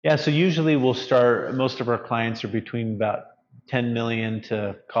Yeah, so usually we'll start, most of our clients are between about 10 million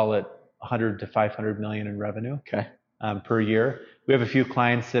to call it 100 to 500 million in revenue Okay. per year. We have a few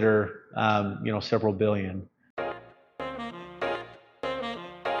clients that are, several billion.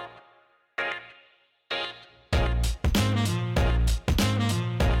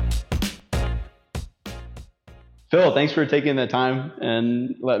 Phil, thanks for taking the time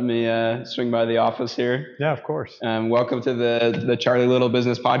and letting me swing by the office here. Yeah, of course. Welcome to the Charlie Liddle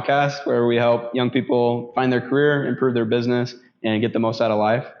Business Podcast, where we help young people find their career, improve their business, and get the most out of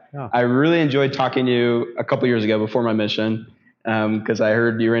life. Yeah. I really enjoyed talking to you a couple years ago before my mission, because I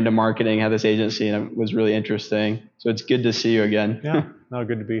heard you were into marketing, had this agency, and it was really interesting. So it's good to see you again. Yeah, no,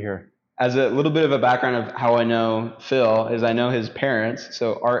 good to be here. As a little bit of a background of how I know Phil is I know his parents.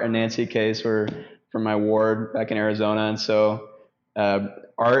 So Art and Nancy Case were from my ward back in Arizona. And so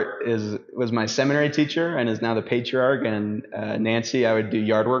Art was my seminary teacher and is now the patriarch. And Nancy, I would do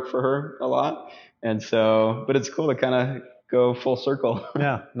yard work for her a lot. And so, but it's cool to kind of go full circle.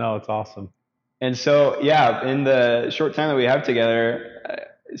 Yeah, no, it's awesome. And so, yeah, in the short time that we have together,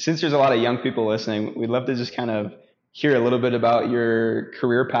 since there's a lot of young people listening, we'd love to just kind of hear a little bit about your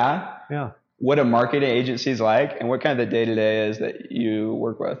career path. Yeah. What a marketing agency is like, and what kind of the day-to-day is that you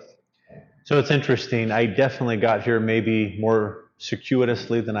work with. So it's interesting. I definitely got here maybe more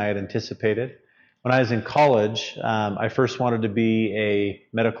circuitously than I had anticipated. When I was in college, I first wanted to be a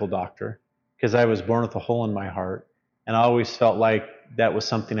medical doctor because I was born with a hole in my heart. And I always felt like that was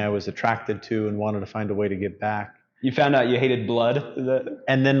something I was attracted to and wanted to find a way to give back. You found out you hated blood?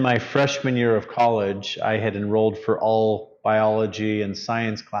 And then my freshman year of college, I had enrolled for all biology and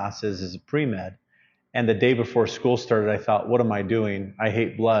science classes as a pre-med. And the day before school started, I thought, what am I doing? I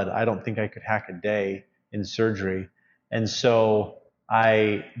hate blood. I don't think I could hack a day in surgery. And so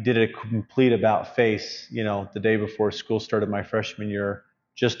I did a complete about face, the day before school started my freshman year,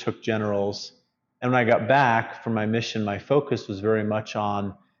 just took generals. And when I got back from my mission, my focus was very much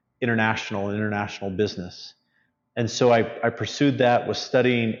on international business. And so I pursued that, was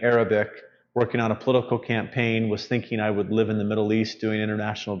studying Arabic, working on a political campaign, was thinking I would live in the Middle East doing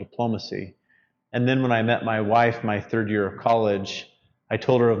international diplomacy. And then when I met my wife, my third year of college, I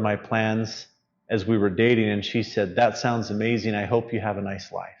told her of my plans as we were dating, and she said, that sounds amazing. I hope you have a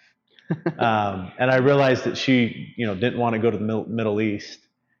nice life. And I realized that she, didn't want to go to the Middle East.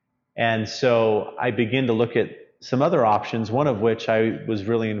 And so I began to look at some other options, one of which I was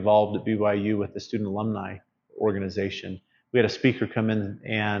really involved at BYU with the student alumni organization. We had a speaker come in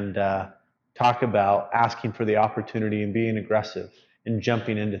and talk about asking for the opportunity and being aggressive and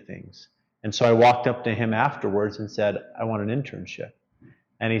jumping into things. And so I walked up to him afterwards and said, I want an internship.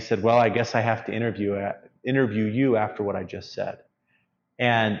 And he said, well, I guess I have to interview you after what I just said.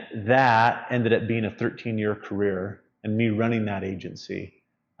 And that ended up being a 13-year career and me running that agency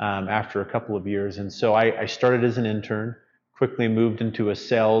after a couple of years. And so I started as an intern, quickly moved into a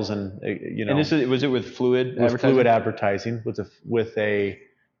sales and, And was it with Fluid Advertising? Fluid Advertising with a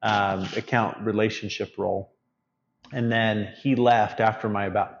account relationship role. And then he left after my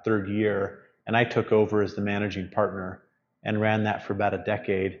about third year, and I took over as the managing partner and ran that for about a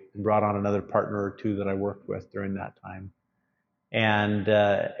decade and brought on another partner or two that I worked with during that time. And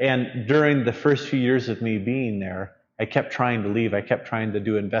during the first few years of me being there, I kept trying to leave. I kept trying to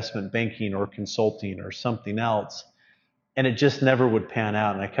do investment banking or consulting or something else, and it just never would pan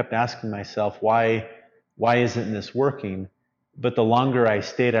out. And I kept asking myself, why isn't this working? But the longer I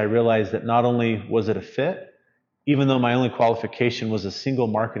stayed, I realized that not only was it a fit, even though my only qualification was a single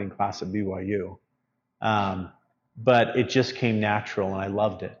marketing class at BYU. But it just came natural and I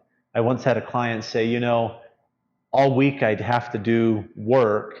loved it. I once had a client say, all week I'd have to do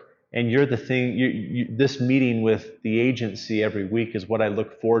work, and you're the thing, this meeting with the agency every week is what I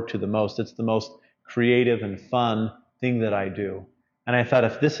look forward to the most. It's the most creative and fun thing that I do. And I thought,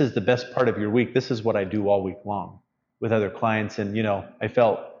 if this is the best part of your week, this is what I do all week long with other clients. And, I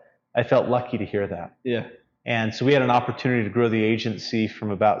felt lucky to hear that. Yeah. And so we had an opportunity to grow the agency from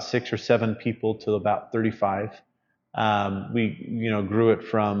about 6 or 7 people to about 35. We, grew it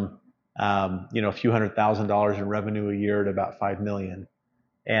from, a few $100,000 in revenue a year to about 5 million.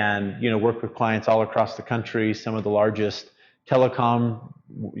 And, worked with clients all across the country, some of the largest telecom,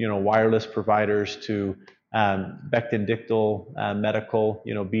 wireless providers to Becton Dickel Medical,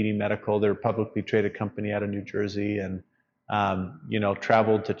 BD Medical. They're a publicly traded company out of New Jersey, and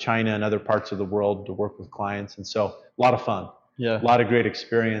traveled to China and other parts of the world to work with clients. And so a lot of fun, a lot of great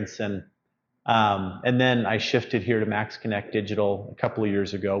experience. And then I shifted here to Max Connect Digital a couple of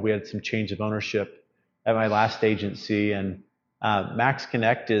years ago. We had some change of ownership at my last agency, and Max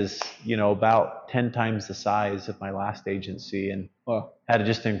Connect is, about 10 times the size of my last agency, and Well, had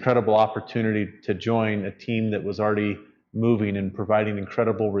just an incredible opportunity to join a team that was already moving and providing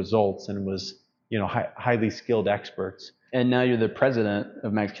incredible results and was, highly skilled experts. and now you're the president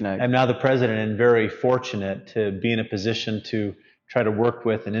of Max Connect. I'm now the president and very fortunate to be in a position to try to work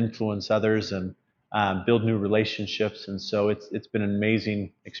with and influence others and build new relationships. And so it's been an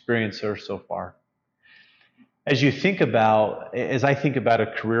amazing experience here so far. As I think about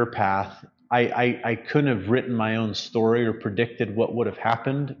a career path, I couldn't have written my own story or predicted what would have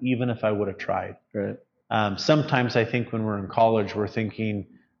happened, even if I would have tried. Right. Sometimes I think when we're in college, we're thinking,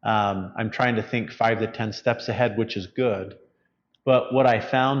 I'm trying to think 5 to 10 steps ahead, which is good. But what I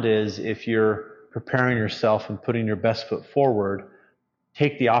found is if you're preparing yourself and putting your best foot forward,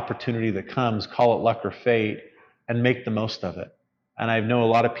 take the opportunity that comes, call it luck or fate, and make the most of it. And I know a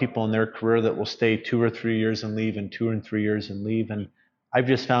lot of people in their career that will stay 2 or 3 years and leave, and 2 or 3 years and leave. And I've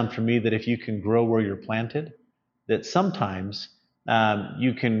just found for me that if you can grow where you're planted, that sometimes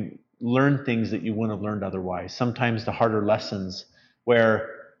you can learn things that you wouldn't have learned otherwise. Sometimes the harder lessons where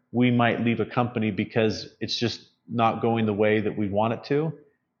we might leave a company because it's just not going the way that we want it to.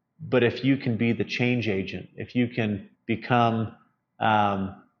 But if you can be the change agent, if you can become,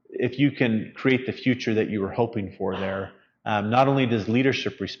 if you can create the future that you were hoping for there, not only does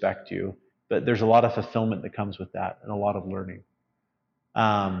leadership respect you, but there's a lot of fulfillment that comes with that and a lot of learning.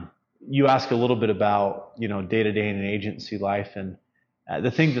 You ask a little bit about, day-to-day in an agency life. And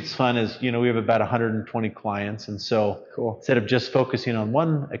the thing that's fun is, we have about 120 clients. And so Cool. instead of just focusing on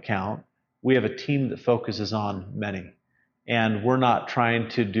one account, we have a team that focuses on many. And we're not trying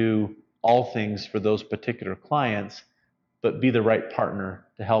to do all things for those particular clients, but be the right partner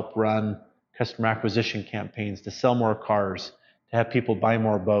to help run customer acquisition campaigns, to sell more cars, to have people buy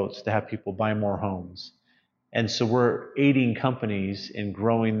more boats, to have people buy more homes. And so we're aiding companies in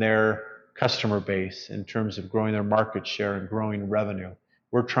growing their customer base in terms of growing their market share and growing revenue.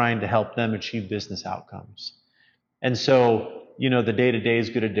 We're trying to help them achieve business outcomes. And so, the day-to-day is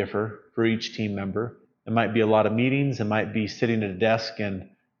going to differ for each team member. It might be a lot of meetings. It might be sitting at a desk and,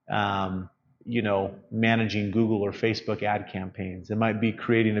 managing Google or Facebook ad campaigns. It might be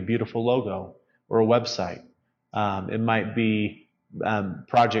creating a beautiful logo or a website. It might be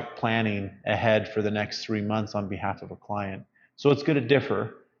project planning ahead for the next 3 months on behalf of a client. So it's going to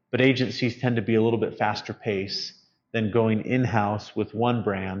differ, but agencies tend to be a little bit faster pace than going in-house with one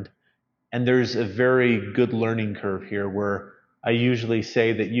brand. And there's a very good learning curve here where I usually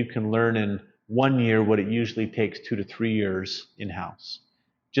say that you can learn in 1 year what it usually takes 2 to 3 years in-house,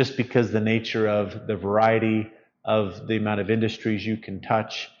 just because the nature of the variety of the amount of industries you can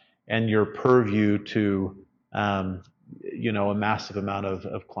touch and your purview to a massive amount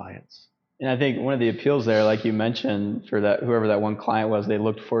of clients. And I think one of the appeals there, like you mentioned, for that whoever that one client was, they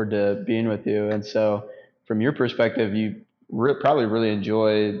looked forward to being with you. And so from your perspective, you probably really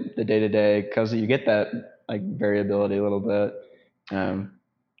enjoy the day-to-day because you get that like variability a little bit.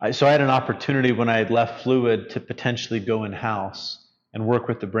 So I had an opportunity when I had left Fluid to potentially go in-house and work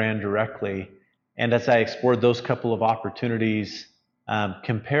with the brand directly. And as I explored those couple of opportunities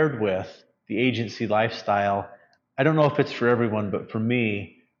compared with the agency lifestyle, I don't know if it's for everyone, but for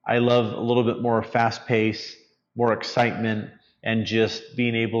me, I love a little bit more fast pace, more excitement, and just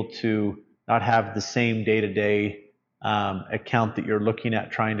being able to not have the same day-to-day account that you're looking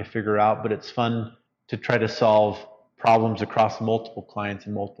at trying to figure out, but it's fun to try to solve problems across multiple clients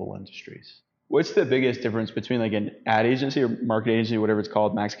in multiple industries. What's the biggest difference between like an ad agency or market agency, whatever it's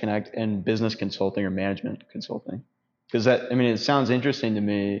called, Max Connect, and business consulting or management consulting? Because it sounds interesting to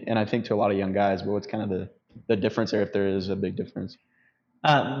me, and I think to a lot of young guys, but what's kind of the difference there, if there is a big difference?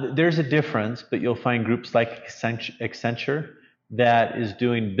 There's a difference, but you'll find groups like Accenture that is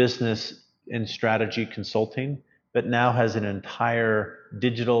doing business and strategy consulting, but now has an entire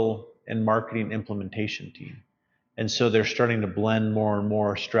digital and marketing implementation team. And so they're starting to blend more and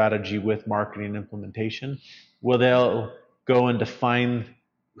more strategy with marketing implementation, where they'll go and define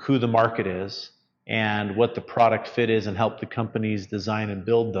who the market is and what the product fit is and help the companies design and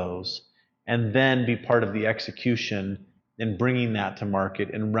build those, and then be part of the execution and bringing that to market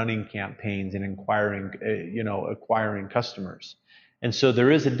and running campaigns and acquiring customers. And so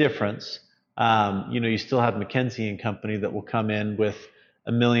there is a difference. You still have McKinsey and Company that will come in with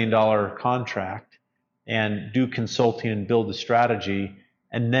 $1 million contract and do consulting and build a strategy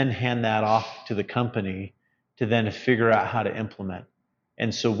and then hand that off to the company to then figure out how to implement.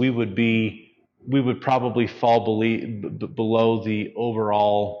 And so we would probably fall below the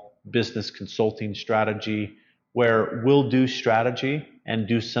overall business consulting strategy, where we'll do strategy and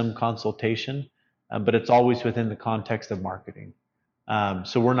do some consultation, but it's always within the context of marketing.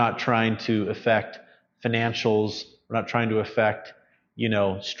 So we're not trying to affect financials. We're not trying to affect,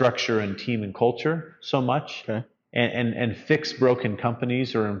 structure and team and culture so much, Okay. and fix broken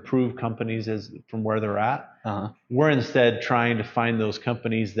companies or improve companies as from where they're at. Uh-huh. We're instead trying to find those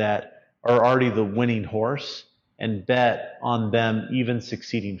companies that are already the winning horse and bet on them even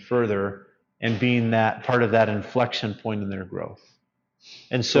succeeding further and being that part of that inflection point in their growth.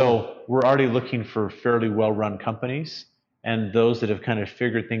 And Cool. so we're already looking for fairly well run companies and those that have kind of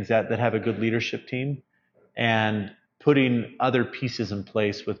figured things out that have a good leadership team, and putting other pieces in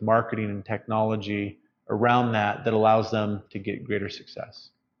place with marketing and technology around that allows them to get greater success.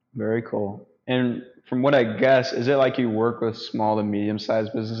 Very cool. And from what I guess, is it like you work with small to medium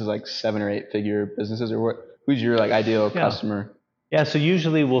sized businesses, like 7 or 8 figure businesses, or what? Who's your like ideal Yeah. customer? Yeah. So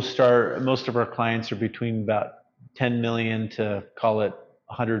usually we'll start, most of our clients are between about 10 million to call it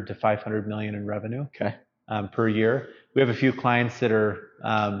 100 to 500 million in revenue. Okay. Per year. We have a few clients that are,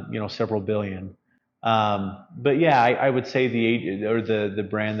 several billion. But yeah, I would say the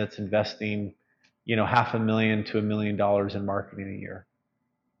brand that's investing, $500,000 to $1 million in marketing a year.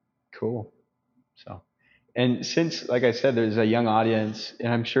 Cool. So And since, like I said, there's a young audience,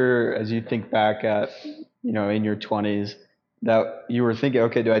 and I'm sure as you think back at, in your 20s, that you were thinking,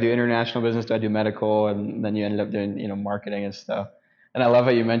 okay, do I do international business? Do I do medical? And then you ended up doing, marketing and stuff. And I love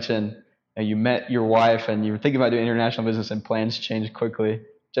how you mentioned you met your wife and you were thinking about doing international business and plans changed quickly,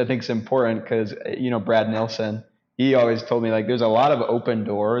 which I think is important because, Brad Nelson, he always told me like there's a lot of open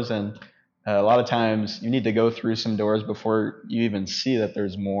doors and a lot of times you need to go through some doors before you even see that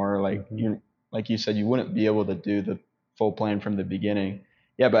there's more. Like you said, you wouldn't be able to do the full plan from the beginning.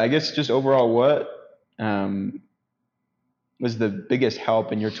 Yeah, but I guess just overall, what um, was the biggest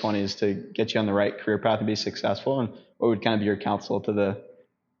help in your 20s to get you on the right career path and be successful? And what would kind of be your counsel to the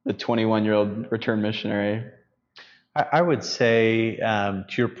 21-year-old return missionary? I would say, to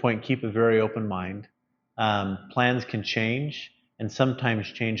your point, keep a very open mind. Plans can change and sometimes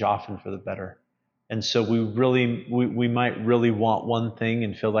change often for the better. And so we might really want one thing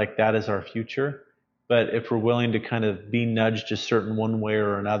and feel like that is our future. But if we're willing to kind of be nudged a certain one way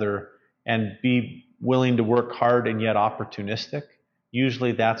or another and be willing to work hard and yet opportunistic,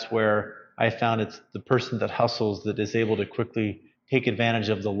 usually that's where I found it's the person that hustles that is able to quickly take advantage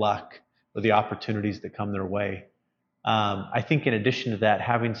of the luck or the opportunities that come their way. I think in addition to that,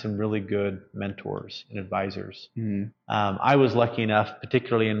 having some really good mentors and advisors. Mm-hmm. I was lucky enough,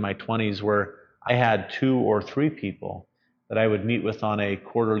 particularly in my 20s, where I had 2 or 3 people that I would meet with on a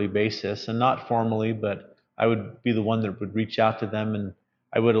quarterly basis, and not formally, but I would be the one that would reach out to them and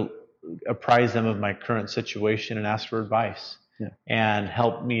I would apprise them of my current situation and ask for advice, Yeah. and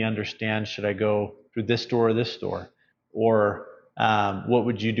help me understand, should I go through this door or this door, or what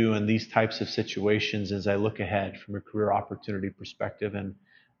would you do in these types of situations as I look ahead from a career opportunity perspective. And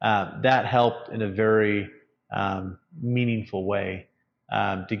that helped in a very meaningful way,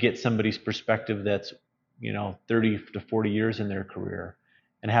 to get somebody's perspective that's 30 to 40 years in their career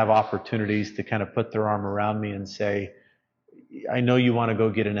and have opportunities to kind of put their arm around me and say, I know you want to go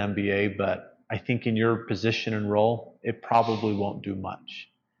get an MBA, but I think in your position and role, it probably won't do much.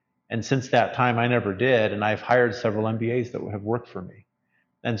 And since that time, I never did, and I've hired several MBAs that have worked for me.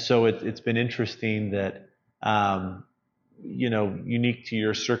 And so it's been interesting that, unique to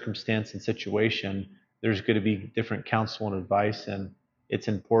your circumstance and situation, there's going to be different counsel and advice, and it's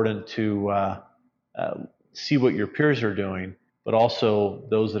important to uh, see what your peers are doing, but also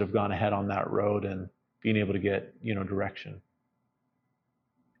those that have gone ahead on that road and being able to get direction.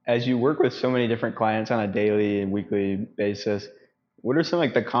 As you work with so many different clients on a daily and weekly basis, what are some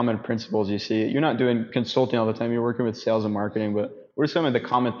like the common principles you see? You're not doing consulting all the time, you're working with sales and marketing, but what are some of the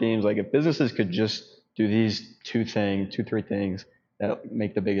common themes? Like if businesses could just do these 2, 3 things that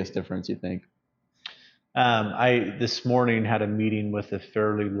make the biggest difference, you think? I this morning had a meeting with a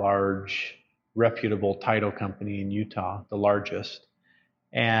fairly large, reputable title company in Utah, the largest,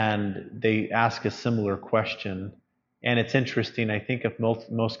 and they ask a similar question. And it's interesting. I think if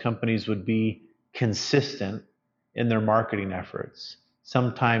most companies would be consistent in their marketing efforts,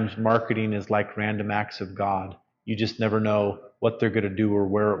 sometimes marketing is like random acts of God. You just never know what they're going to do or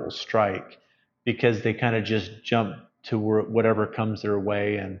where it will strike, because they kind of just jump to whatever comes their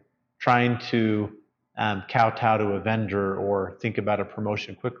way and trying to kowtow to a vendor or think about a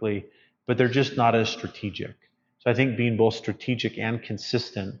promotion quickly, but they're just not as strategic. So I think being both strategic and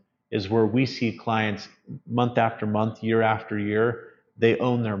consistent is where we see clients month after month, year after year, they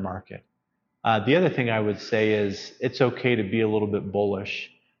own their market. The other thing I would say is it's okay to be a little bit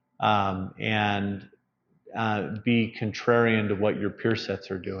bullish, and be contrarian to what your peer sets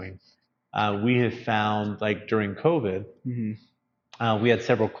are doing. We have found, like during COVID, Mm-hmm. We had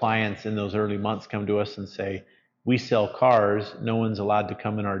several clients in those early months come to us and say, we sell cars, no one's allowed to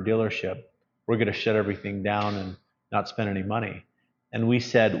come in our dealership. We're going to shut everything down and not spend any money. And we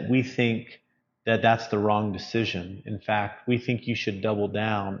said, we think that that's the wrong decision. In fact, we think you should double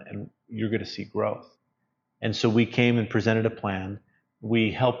down and you're going to see growth. And so we came and presented a plan.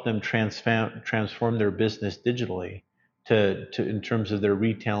 We helped them transform their business digitally to in terms of their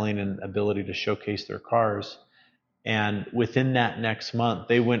retailing and ability to showcase their cars. And within that next month,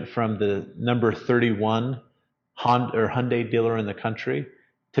 they went from the number 31 Honda or Hyundai dealer in the country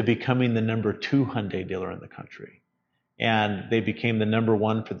to becoming the number 2 Hyundai dealer in the country. And they became the number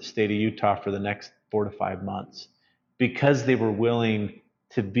 1 for the state of Utah for the next 4 to 5 months because they were willing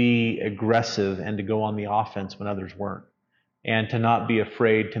to be aggressive and to go on the offense when others weren't, and to not be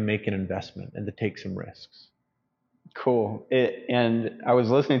afraid to make an investment and to take some risks. Cool. And I was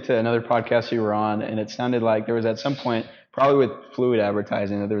listening to another podcast you were on, and it sounded like there was at some point, probably with Fluid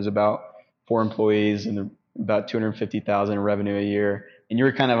Advertising, that there was about 4 employees and about 250,000 in revenue a year. And you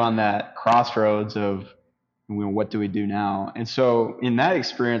were kind of on that crossroads of, what do we do now? And so in that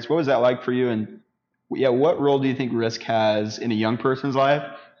experience, what was that like for you? And yeah, what role do you think risk has in a young person's life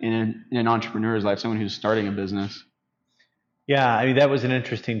and in an entrepreneur's life, someone who's starting a business? Yeah, I mean, that was an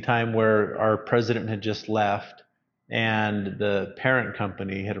interesting time where our president had just left and the parent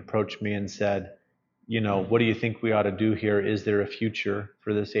company had approached me and said, what do you think we ought to do here? Is there a future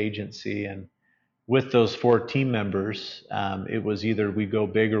for this agency? And with those 4 team members, it was either we go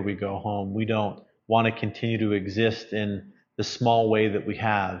big or we go home. We don't want to continue to exist in the small way that we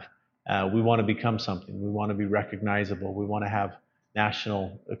have. We want to become something. We want to be recognizable. We want to have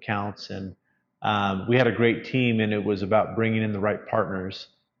national accounts. And we had a great team, and it was about bringing in the right partners,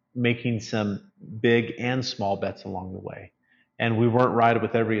 making some big and small bets along the way. And we weren't right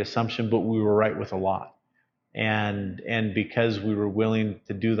with every assumption, but we were right with a lot. And because we were willing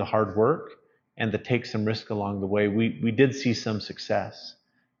to do the hard work and to take some risk along the way, we did see some success.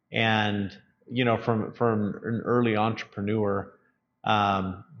 And from an early entrepreneur,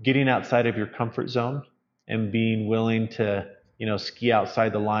 getting outside of your comfort zone and being willing to ski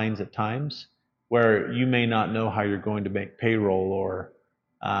outside the lines at times where you may not know how you're going to make payroll or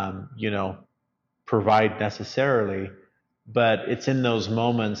provide necessarily, but it's in those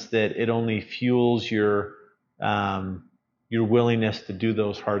moments that it only fuels your willingness to do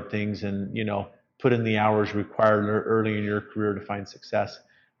those hard things and put in the hours required early in your career to find success.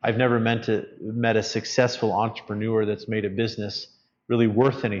 I've never met a successful entrepreneur that's made a business really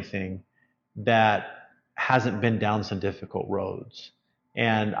worth anything that hasn't been down some difficult roads.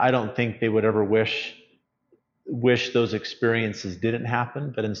 And I don't think they would ever wish those experiences didn't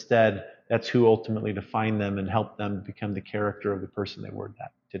happen, but instead that's who ultimately defined them and helped them become the character of the person they were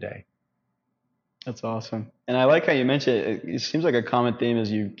today. That's awesome. And I like how you mentioned it. It seems like a common theme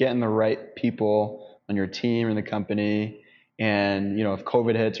is you getting the right people on your team or in the company. And, if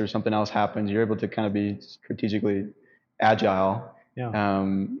COVID hits or something else happens, you're able to kind of be strategically agile. Yeah.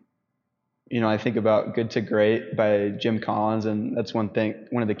 I think about Good to Great by Jim Collins, and that's one thing.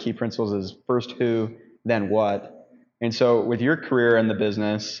 One of the key principles is first who, then what. And so with your career in the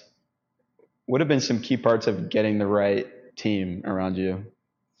business, what have been some key parts of getting the right team around you?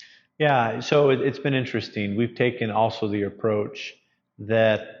 Yeah, so it's been interesting. We've taken also the approach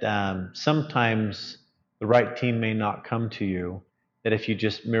that sometimes the right team may not come to you, that if you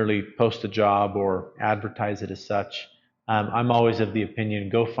just merely post a job or advertise it as such. I'm always of the opinion,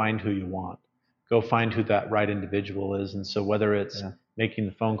 go find who you want. Go find who that right individual is. And so whether it's making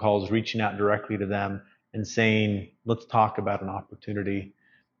the phone calls, reaching out directly to them and saying, let's talk about an opportunity.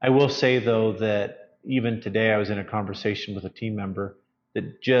 I will say, though, that even today I was in a conversation with a team member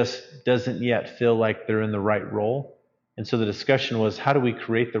that just doesn't yet feel like they're in the right role. And so the discussion was, how do we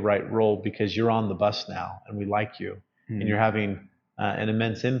create the right role? Because you're on the bus now and we like you and you're having an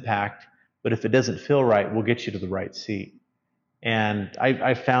immense impact. But if it doesn't feel right, we'll get you to the right seat. And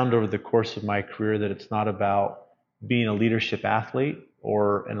I found over the course of my career that it's not about being a leadership athlete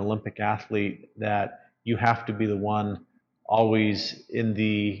or an Olympic athlete, that you have to be the one always in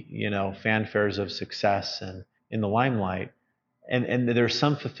the fanfares of success and in the limelight. And there's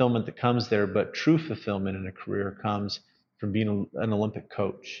some fulfillment that comes there, but true fulfillment in a career comes from being an Olympic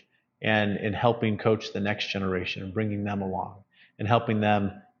coach and helping coach the next generation and bringing them along and helping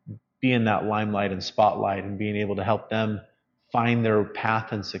them be in that limelight and spotlight and being able to help them find their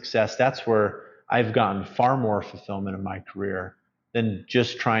path and success. That's where I've gotten far more fulfillment in my career than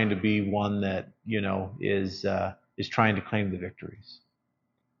just trying to be one that is trying to claim the victories.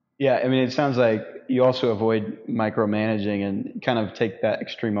 Yeah, I mean, it sounds like you also avoid micromanaging and kind of take that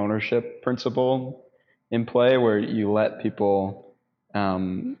extreme ownership principle in play where you let people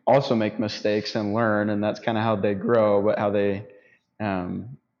also make mistakes and learn, and that's kind of how they grow, but how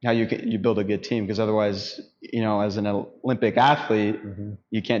you build a good team, because otherwise, as an Olympic athlete, Mm-hmm.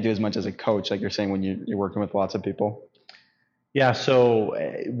 you can't do as much as a coach, like you're saying, when you're working with lots of people. Yeah, so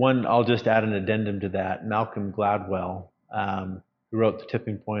I'll just add an addendum to that. Malcolm Gladwell, who wrote The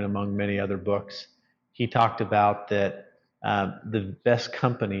Tipping Point among many other books, he talked about that the best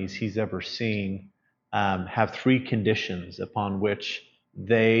companies he's ever seen have three conditions upon which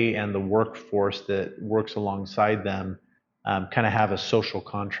they and the workforce that works alongside them kind of have a social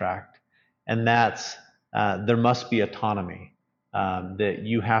contract. And that's there must be autonomy, that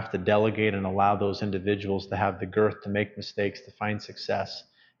you have to delegate and allow those individuals to have the girth to make mistakes, to find success,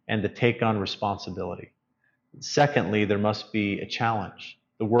 and to take on responsibility. Secondly, there must be a challenge.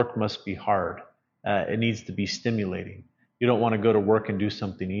 The work must be hard. It needs to be stimulating. You don't want to go to work and do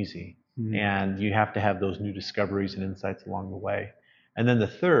something easy. Mm-hmm. And you have to have those new discoveries and insights along the way. And then the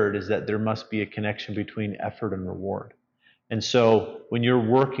third is that there must be a connection between effort and reward. And so when you're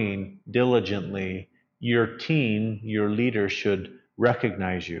working diligently, your team, your leader should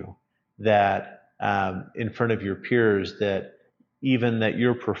recognize you, that in front of your peers, that even that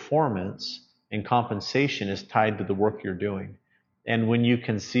your performance and compensation is tied to the work you're doing. And when you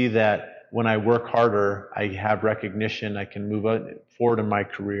can see that when I work harder, I have recognition, I can move forward in my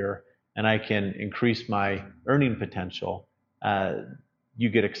career, and I can increase my earning potential, you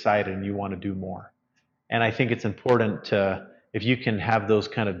get excited and you want to do more. And I think it's important to, if you can have those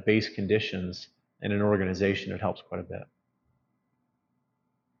kind of base conditions in an organization, it helps quite a bit.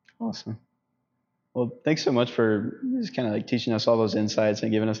 Awesome. Well, thanks so much for just kind of like teaching us all those insights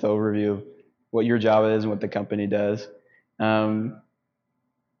and giving us the overview of what your job is and what the company does. Kind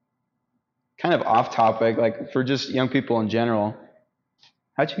of off topic, like for just young people in general,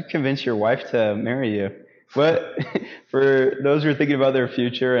 how'd you convince your wife to marry you? What, for those who are thinking about their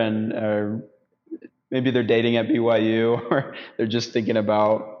future and maybe they're dating at BYU or they're just thinking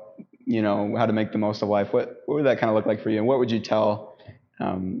about, how to make the most of life, what would that kind of look like for you? And what would you tell,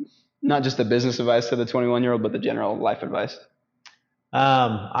 not just the business advice to the 21-year-old, but the general life advice?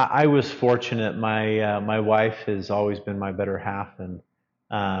 I was fortunate. My wife has always been my better half, and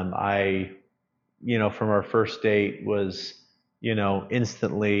I, from our first date was,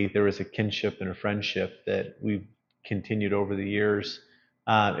 instantly there was a kinship and a friendship that we've continued over the years.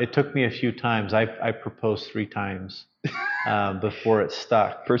 It took me a few times. I proposed 3 times before it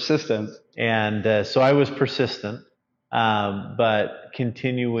stuck. Persistence. And so I was persistent, but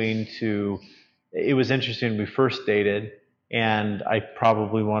continuing to. It was interesting. We first dated, and I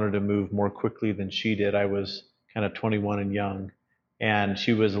probably wanted to move more quickly than she did. I was kind of 21 and young, and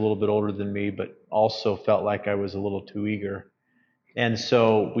she was a little bit older than me, but also felt like I was a little too eager. And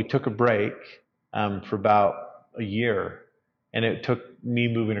so we took a break for about a year, and it took me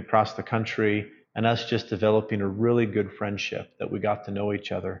moving across the country and us just developing a really good friendship, that we got to know each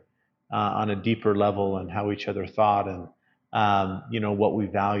other on a deeper level, and how each other thought, and what we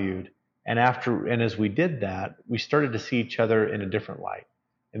valued. And as we did that, we started to see each other in a different light,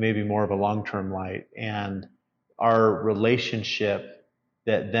 and maybe more of a long-term light. And our relationship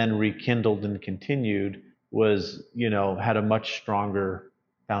that then rekindled and continued was, had a much stronger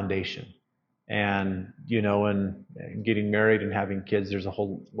foundation. And, and getting married and having kids, there's a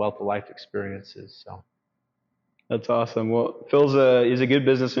whole wealth of life experiences. So That's awesome. Well, he's a good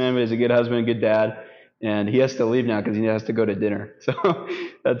businessman, but he's a good husband, a good dad, and he has to leave now because he has to go to dinner. So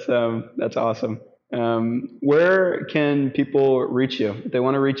that's awesome. Where can people reach you if they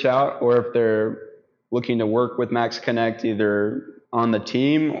want to reach out, or if they're looking to work with Max Connect, either on the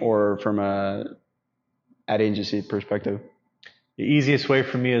team or from a ad agency perspective? the easiest way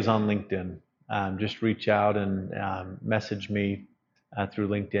for me is on LinkedIn. Just reach out and message me through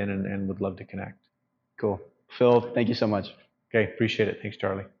LinkedIn, and would love to connect. Cool. Phil, thank you so much. Okay, appreciate it. Thanks,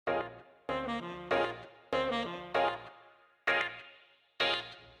 Charlie.